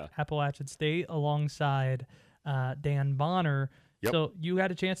against Appalachian State alongside Dan Bonner. Yep. So you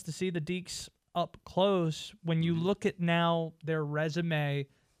had a chance to see the Deeks up close. When you look at now their resume,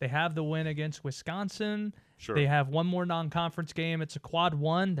 they have the win against Wisconsin. Sure. They have one more non-conference game. It's a quad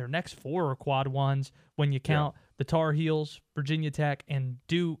one. Their next four are quad ones when you count the Tar Heels, Virginia Tech, and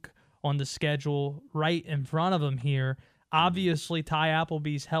Duke on the schedule right in front of them here. Obviously, Ty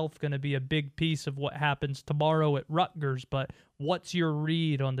Appleby's health going to be a big piece of what happens tomorrow at Rutgers, but what's your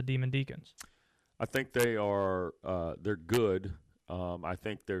read on the Demon Deacons? I think they are they're good. I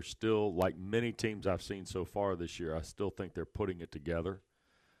think they're still, like many teams I've seen so far this year, I still think they're putting it together.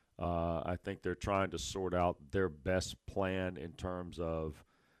 I think they're trying to sort out their best plan in terms of,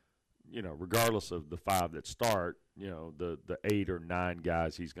 regardless of the five that start, the 8 or 9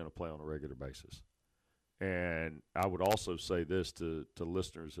 guys he's going to play on a regular basis. And I would also say this to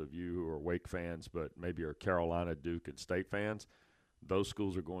listeners of you who are Wake fans but maybe are Carolina, Duke, and State fans, those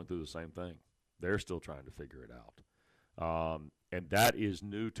schools are going through the same thing. They're still trying to figure it out. And that is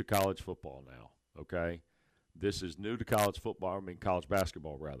new to college football now, okay? This is new to college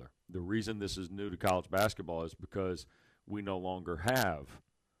basketball, rather. The reason this is new to college basketball is because we no longer have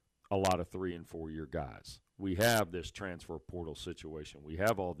a lot of 3- and 4-year guys. We have this transfer portal situation. We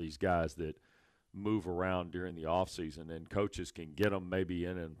have all these guys that move around during the offseason, and coaches can get them maybe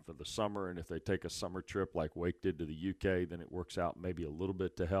in and for the summer, and if they take a summer trip like Wake did to the UK, then it works out maybe a little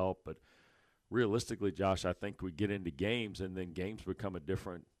bit to help. But realistically, Josh, I think we get into games and then games become a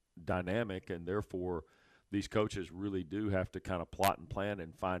different dynamic, and therefore these coaches really do have to kind of plot and plan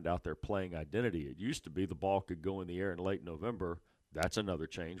and find out their playing identity. It used to be the ball could go in the air in late November. That's another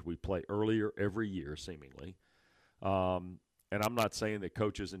change. We play earlier every year, seemingly. And I'm not saying that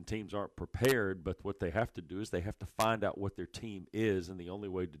coaches and teams aren't prepared, but what they have to do is they have to find out what their team is, and the only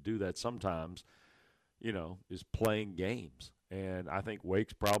way to do that sometimes, is playing games. And I think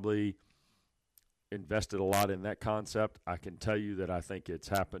Wake's probably – invested a lot in that concept. I can tell you that I think it's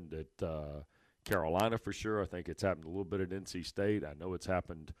happened at Carolina for sure. I think it's happened a little bit at NC State. I know it's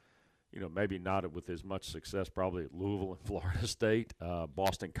happened, maybe not with as much success probably at Louisville and Florida State.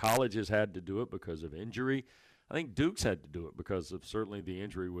 Boston College has had to do it because of injury. I think Duke's had to do it because of certainly the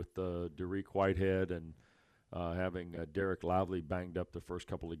injury with Derek Whitehead and having Derek Lively banged up the first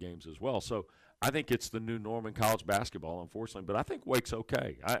couple of games as well. So I think it's the new norm in college basketball, unfortunately. But I think Wake's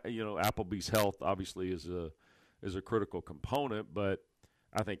okay. Appleby's health obviously is a critical component, but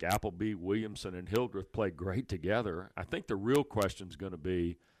I think Appleby, Williamson, and Hildreth play great together. I think the real question is going to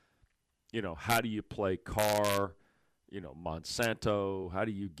be, how do you play Carr, Monsanto? How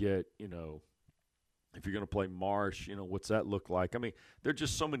do you get, if you're going to play Marsh, what's that look like? I mean, there are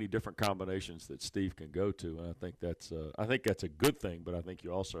just so many different combinations that Steve can go to, and I think that's a good thing, but I think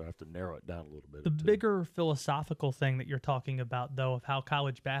you also have to narrow it down a little bit. The bigger philosophical thing that you're talking about, though, of how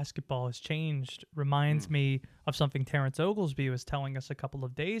college basketball has changed reminds me of something Terrence Oglesby was telling us a couple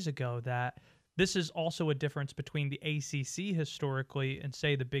of days ago, that this is also a difference between the ACC historically and,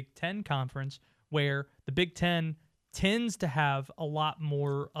 say, the Big Ten Conference, where the Big Ten tends to have a lot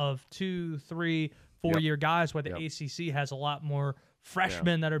more of 2, 3, 4-year guys, where the ACC has a lot more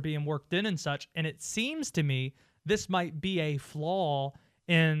freshmen that are being worked in and such. And it seems to me this might be a flaw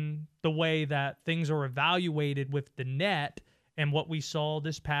in the way that things are evaluated with the net and what we saw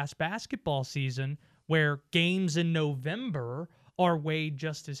this past basketball season, where games in November are weighed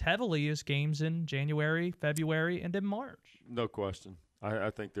just as heavily as games in January, February, and in March. No question.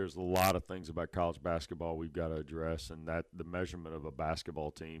 I think there's a lot of things about college basketball we've got to address, and that the measurement of a basketball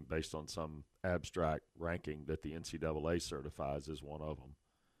team based on some abstract ranking that the NCAA certifies is one of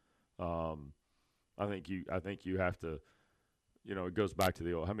them. I think you have to. It goes back to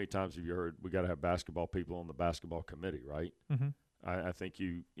the old. How many times have you heard we got to have basketball people on the basketball committee, right? Mm-hmm. I think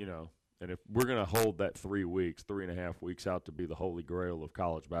and if we're going to hold that 3.5 weeks out to be the holy grail of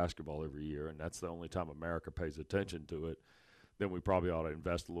college basketball every year, and that's the only time America pays attention to it, then we probably ought to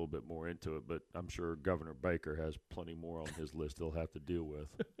invest a little bit more into it. But I'm sure Governor Baker has plenty more on his list he'll have to deal with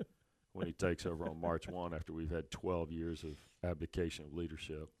when he takes over on March 1 after we've had 12 years of abdication of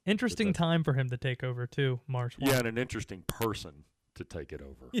leadership. Interesting time for him to take over, too, March 1. Yeah, and an interesting person to take it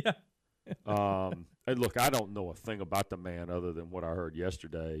over. Yeah. And look, I don't know a thing about the man other than what I heard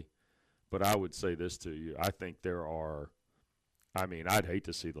yesterday, but I would say this to you. I think there are – I'd hate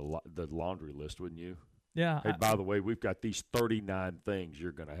to see the laundry list, wouldn't you? Yeah. Hey, by the way, we've got these 39 things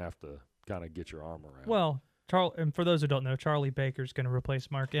you're going to have to kind of get your arm around. Well – and for those who don't know, Charlie Baker's going to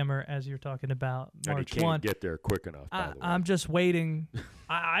replace Mark Emmert, as you're talking about, March 1. And he can't get there quick enough, by the way. I'm just waiting.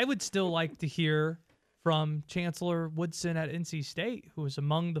 I would still like to hear from Chancellor Woodson at NC State, who was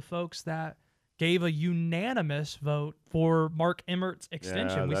among the folks that gave a unanimous vote for Mark Emmert's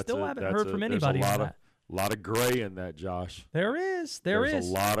extension. Yeah, we still haven't heard from anybody on that. A lot of gray in that, Josh. There is. There's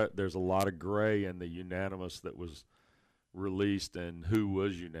a lot of gray in the unanimous that was released and who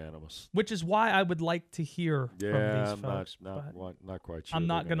was unanimous. Which is why I would like to hear from these folks. Not quite sure. I'm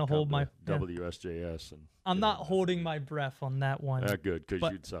not going to hold my WSJS and I'm not holding my breath on that one. Good, because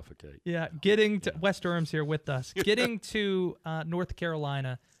you'd suffocate. Yeah, getting to Wes Durham's here with us. Getting to North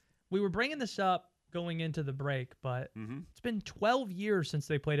Carolina, we were bringing this up going into the break, but it's been 12 years since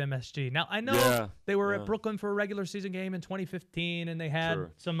they played MSG. Now, I know they were at Brooklyn for a regular season game in 2015, and they had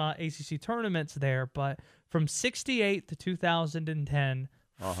some ACC tournaments there, but from 68 to 2010,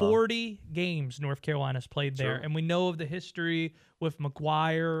 40 games North Carolina's played there, and we know of the history with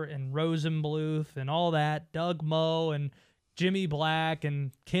McGuire and Rosenbluth and all that, Doug Moe and Jimmy Black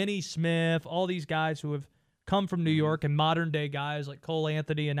and Kenny Smith, all these guys who have come from New York, and modern-day guys like Cole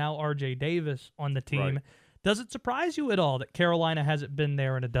Anthony and now R.J. Davis on the team. Right. Does it surprise you at all that Carolina hasn't been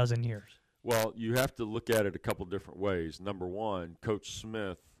there in a dozen years? Well, you have to look at it a couple different ways. Number one, Coach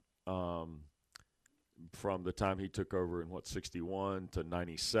Smith, from the time he took over in, 61 to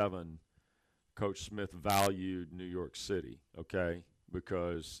 97, Coach Smith valued New York City, okay,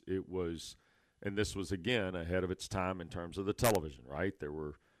 because it was – and this was, again, ahead of its time in terms of the television, right? There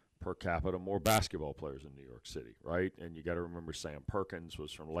were – per capita more basketball players in New York City, right? And you got to remember Sam Perkins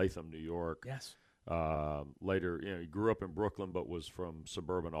was from Latham, New York. Yes. Later, he grew up in Brooklyn but was from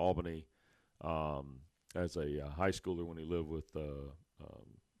suburban Albany as a high schooler when he lived with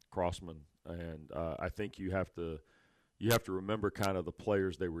Crossman. And I think you have to remember kind of the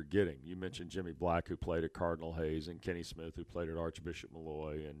players they were getting. You mentioned Jimmy Black, who played at Cardinal Hayes, and Kenny Smith, who played at Archbishop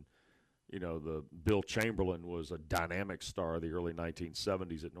Malloy, and the Bill Chamberlain was a dynamic star of the early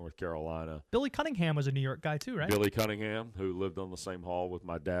 1970s at North Carolina. Billy Cunningham was a New York guy too, right? Billy Cunningham, who lived on the same hall with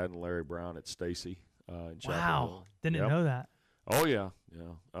my dad and Larry Brown at Stacy in Chapel Hill. Didn't know that. Oh, yeah.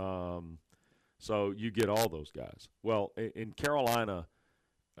 So you get all those guys. Well, in Carolina,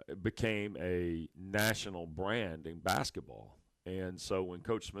 it became a national brand in basketball. And so when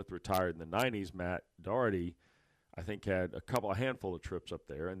Coach Smith retired in the 90s, Matt Doherty, I think, had a handful of trips up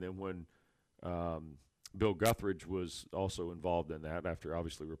there. And then when Bill Guthridge was also involved in that after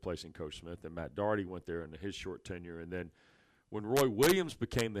obviously replacing Coach Smith, and Matt Doherty went there in his short tenure. And then when Roy Williams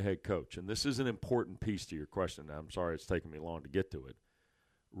became the head coach, and this is an important piece to your question, I'm sorry it's taken me long to get to it,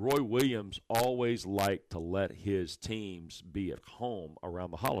 Roy Williams always liked to let his teams be at home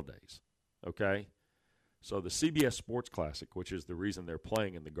around the holidays, okay? So the CBS Sports Classic, which is the reason they're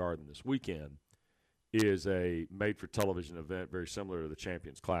playing in the Garden this weekend, is a made-for-television event very similar to the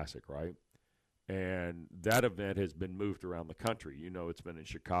Champions Classic, right? And that event has been moved around the country. It's been in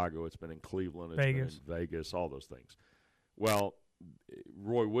Chicago, it's been in Cleveland, it's been in Vegas, all those things. Well,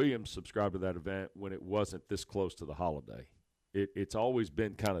 Roy Williams subscribed to that event when it wasn't this close to the holiday. It's always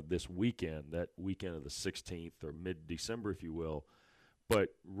been kind of this weekend, that weekend of the 16th or mid-December, if you will. But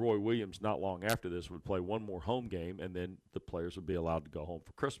Roy Williams, not long after this, would play one more home game, and then the players would be allowed to go home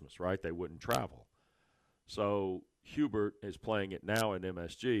for Christmas, right? They wouldn't travel. So Hubert is playing it now in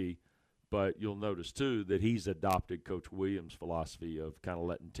MSG, but you'll notice, too, that he's adopted Coach Williams' philosophy of kind of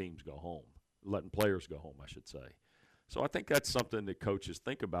letting teams go home, letting players go home, I should say. So I think that's something that coaches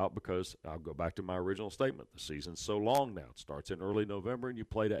think about, because I'll go back to my original statement. The season's so long now. It starts in early November, and you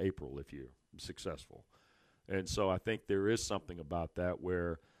play to April if you're successful. And so I think there is something about that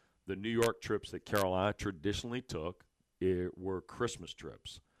where the New York trips that Carolina traditionally took were Christmas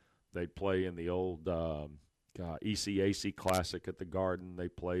trips. They'd play in the old ECAC Classic at the Garden. They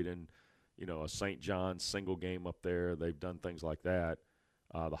played in, a St. John's single game up there. They've done things like that.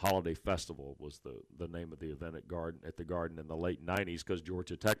 The Holiday Festival was the name of the event at the Garden in the late 90s because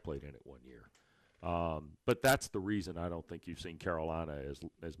Georgia Tech played in it one year. But that's the reason I don't think you've seen Carolina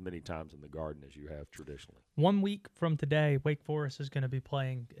as many times in the Garden as you have traditionally. 1 week from today, Wake Forest is going to be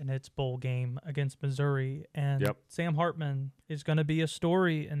playing in its bowl game against Missouri, and Sam Hartman is going to be a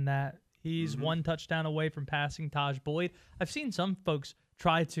story in that he's one touchdown away from passing Taj Boyd. I've seen some folks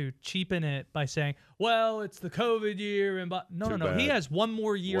try to cheapen it by saying, well, it's the COVID year. And No. He has one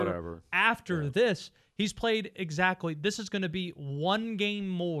more year after this. He's played this is going to be one game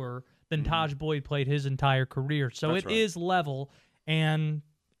more than Taj Boyd played his entire career. So it is level, and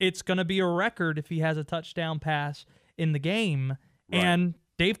it's going to be a record if he has a touchdown pass in the game. Right. And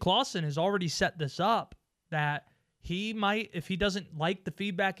Dave Clawson has already set this up that he might, if he doesn't like the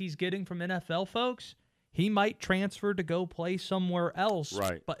feedback he's getting from NFL folks, he might transfer to go play somewhere else.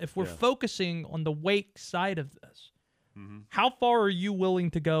 Right. But if we're focusing on the Wake side of this, how far are you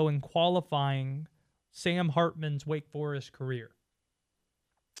willing to go in qualifying Sam Hartman's Wake Forest career?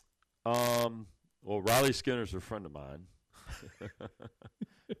 Well, Riley Skinner's a friend of mine.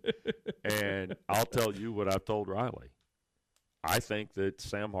 And I'll tell you what I've told Riley. I think that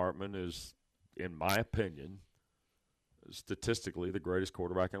Sam Hartman is, in my opinion, statistically the greatest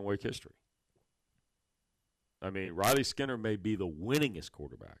quarterback in Wake history. I mean, Riley Skinner may be the winningest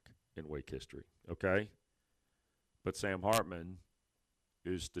quarterback in Wake history, okay? But Sam Hartman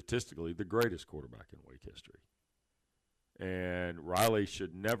is statistically the greatest quarterback in Wake history. And Riley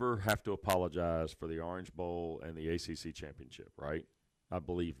should never have to apologize for the Orange Bowl and the ACC championship, right? I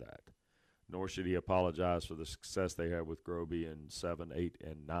believe that. Nor should he apologize for the success they had with Groby in 7, 8,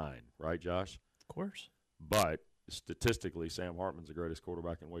 and 9, right, Josh? Of course. But statistically, Sam Hartman's the greatest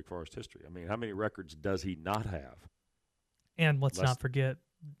quarterback in Wake Forest history. I mean, how many records does he not have? And let's not forget,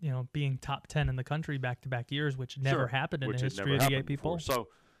 being top 10 in the country back-to-back years, which never happened in the history of the AP poll. So,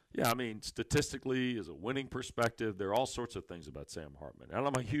 yeah, I mean, statistically, as a winning perspective, there are all sorts of things about Sam Hartman. And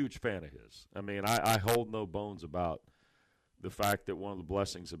I'm a huge fan of his. I mean, I hold no bones about the fact that one of the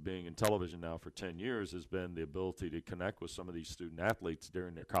blessings of being in television now for 10 years has been the ability to connect with some of these student athletes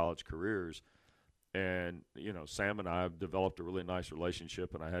during their college careers. And, Sam and I have developed a really nice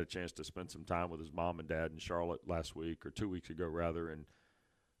relationship, and I had a chance to spend some time with his mom and dad in Charlotte last week, or 2 weeks ago, rather, and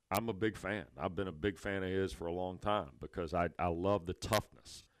I'm a big fan. I've been a big fan of his for a long time because I love the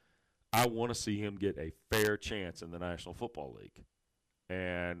toughness. I want to see him get a fair chance in the National Football League,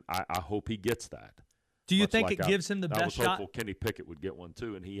 and I hope he gets that. Do you think it gives him the best shot? I was hopeful Kenny Pickett would get one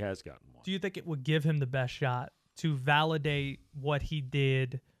too, and he has gotten one. Do you think it would give him the best shot to validate what he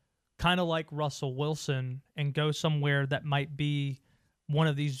did, kind of like Russell Wilson, and go somewhere that might be one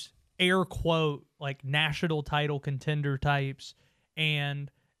of these air quote like national title contender types? And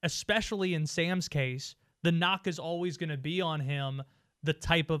especially in Sam's case, the knock is always going to be on him, the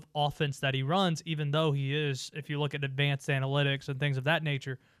type of offense that he runs, even though he is, if you look at advanced analytics and things of that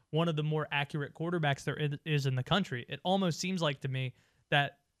nature, one of the more accurate quarterbacks there is in the country. It almost seems like to me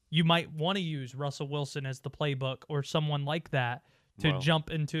that you might want to use Russell Wilson as the playbook or someone like that to jump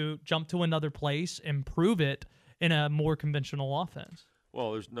to another place and prove it in a more conventional offense.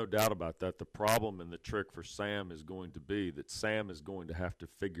 Well, there's no doubt about that. The problem and the trick for Sam is going to be that Sam is going to have to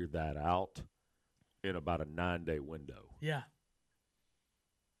figure that out in about a 9-day window. Yeah.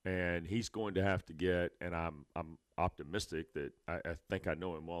 And he's going to have to get, and I'm optimistic that I think I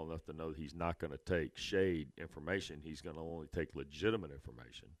know him well enough to know that he's not going to take shade information. He's going to only take legitimate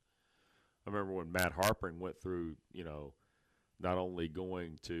information. I remember when Matt Harpring went through, not only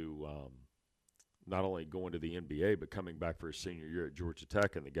going to the NBA, but coming back for his senior year at Georgia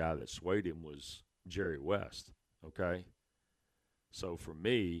Tech, and the guy that swayed him was Jerry West, okay? So for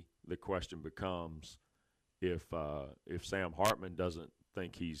me, the question becomes if Sam Hartman doesn't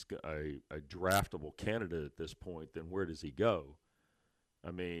think he's a draftable candidate at this point, then where does he go?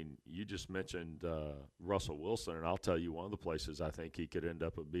 I mean, you just mentioned Russell Wilson, and I'll tell you one of the places I think he could end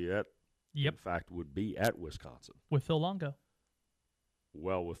up would be at, in fact, would be at Wisconsin. With Phil Longo.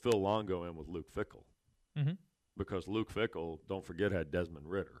 Well, with Phil Longo and with Luke Fickell. Mm-hmm. Because Luke Fickell, don't forget, had Desmond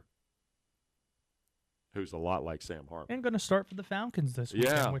Ridder, who's a lot like Sam Hartman. And going to start for the Falcons this week.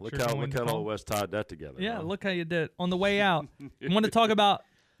 Yeah, look how all West tied that together. Yeah, huh? Look how you did. On the way out, you want to talk about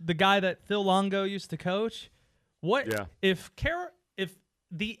the guy that Phil Longo used to coach? What if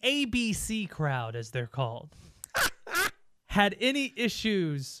the ABC crowd, as they're called, had any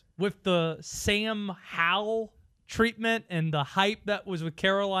issues with the Sam Howell treatment and the hype that was with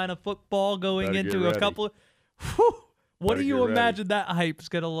Carolina football going into a couple of what do you imagine that hype's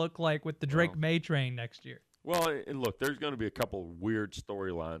going to look like with the Drake May train next year? Well, and look, there's going to be a couple of weird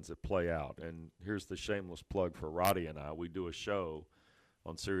storylines that play out, and here's the shameless plug for Roddy and I. We do a show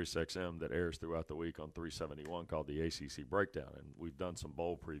on SiriusXM that airs throughout the week on 371 called the ACC Breakdown. And we've done some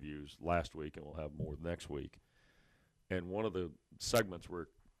bowl previews last week, and we'll have more next week. And one of the segments we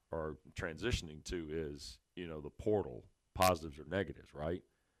are transitioning to is, the portal, positives or negatives, right?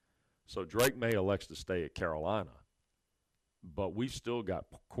 So Drake May elects to stay at Carolina, but we've still got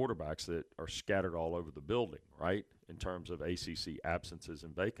quarterbacks that are scattered all over the building, right, in terms of ACC absences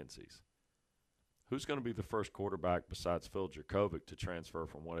and vacancies. Who's going to be the first quarterback besides Phil Jurkovec to transfer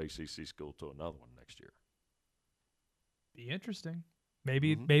from one ACC school to another one next year? Be interesting.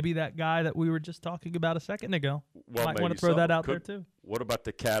 Maybe that guy that we were just talking about a second ago. Well, might want to throw that out there too. What about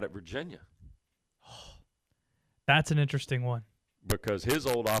the cat at Virginia? That's an interesting one. Because his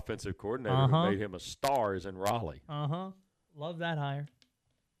old offensive coordinator who made him a star is in Raleigh. Love that hire.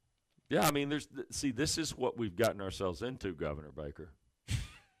 Yeah, I mean, this is what we've gotten ourselves into, Governor Baker.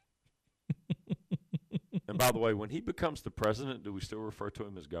 And by the way, when he becomes the president, do we still refer to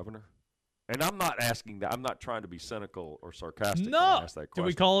him as governor? And I'm not asking that. I'm not trying to be cynical or sarcastic when I ask that question. Do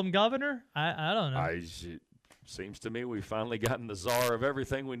we call him governor? I don't know. It seems to me we've finally gotten the czar of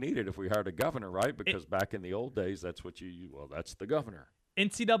everything we needed if we hired a governor, right? Because back in the old days, that's what that's the governor.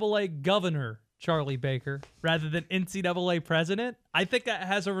 NCAA governor Charlie Baker rather than NCAA president. I think that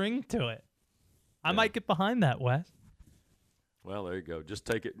has a ring to it. I might get behind that, Wes. Well, there you go. Just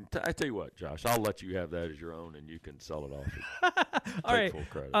take it. I tell you what, Josh, I'll let you have that as your own, and you can sell it off. All right. Full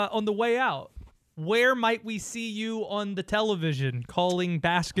credit. On the way out, where might we see you on the television calling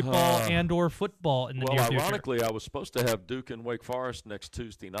basketball and or football in the near future? Well, ironically, I was supposed to have Duke and Wake Forest next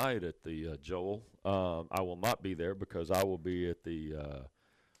Tuesday night at the Joel. I will not be there because I will be at the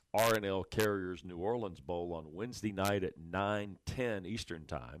R&L Carriers New Orleans Bowl on Wednesday night at 9:10 Eastern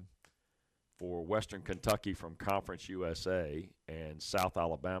Time for Western Kentucky from Conference USA and South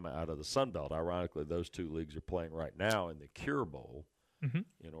Alabama out of the Sun Belt. Ironically, those two leagues are playing right now in the Cure Bowl in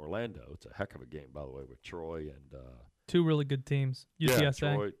Orlando. It's a heck of a game, by the way, with Troy and two really good teams.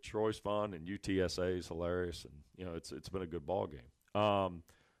 UTSA. Yeah, Troy's fun, and UTSA is hilarious, and it's been a good ball game.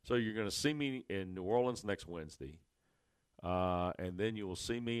 So you're going to see me in New Orleans next Wednesday, and then you will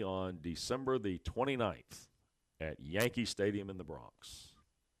see me on December the 29th at Yankee Stadium in the Bronx.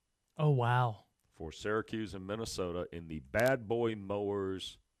 Oh, wow. For Syracuse and Minnesota in the Bad Boy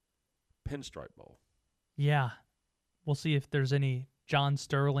Mowers Pinstripe Bowl. Yeah. We'll see if there's any John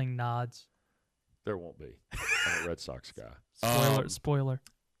Sterling nods. There won't be. I'm a Red Sox guy. Spoiler.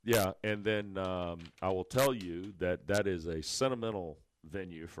 Yeah, and then I will tell you that is a sentimental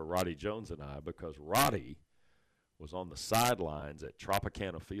venue for Roddy Jones and I because Roddy was on the sidelines at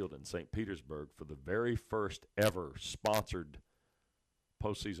Tropicana Field in St. Petersburg for the very first ever sponsored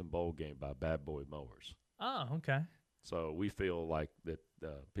postseason bowl game by Bad Boy Mowers. Oh, okay. So we feel like that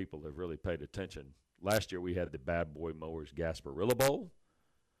people have really paid attention. Last year we had the Bad Boy Mowers Gasparilla Bowl,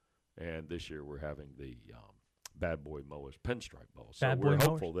 and this year we're having the Bad Boy Mowers Pinstripe Bowl. So we're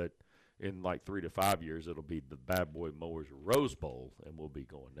hopeful that in like 3 to 5 years it'll be the Bad Boy Mowers Rose Bowl, and we'll be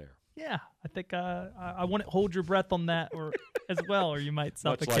going there. Yeah, I think I want to hold your breath on that, or as well, or you might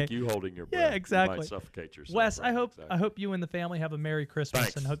suffocate. Much like you holding your breath. Yeah, exactly. You might suffocate yourself. Wes, right? I hope you and the family have a Merry Christmas.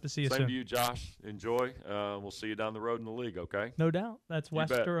 Thanks. And hope to see you Same soon. to you, Josh. Enjoy. We'll see you down the road in the league. Okay. No doubt. That's You Wes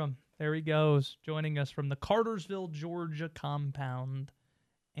bet. Durham. There he goes, joining us from the Cartersville, Georgia compound,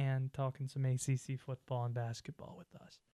 and talking some ACC football and basketball with us.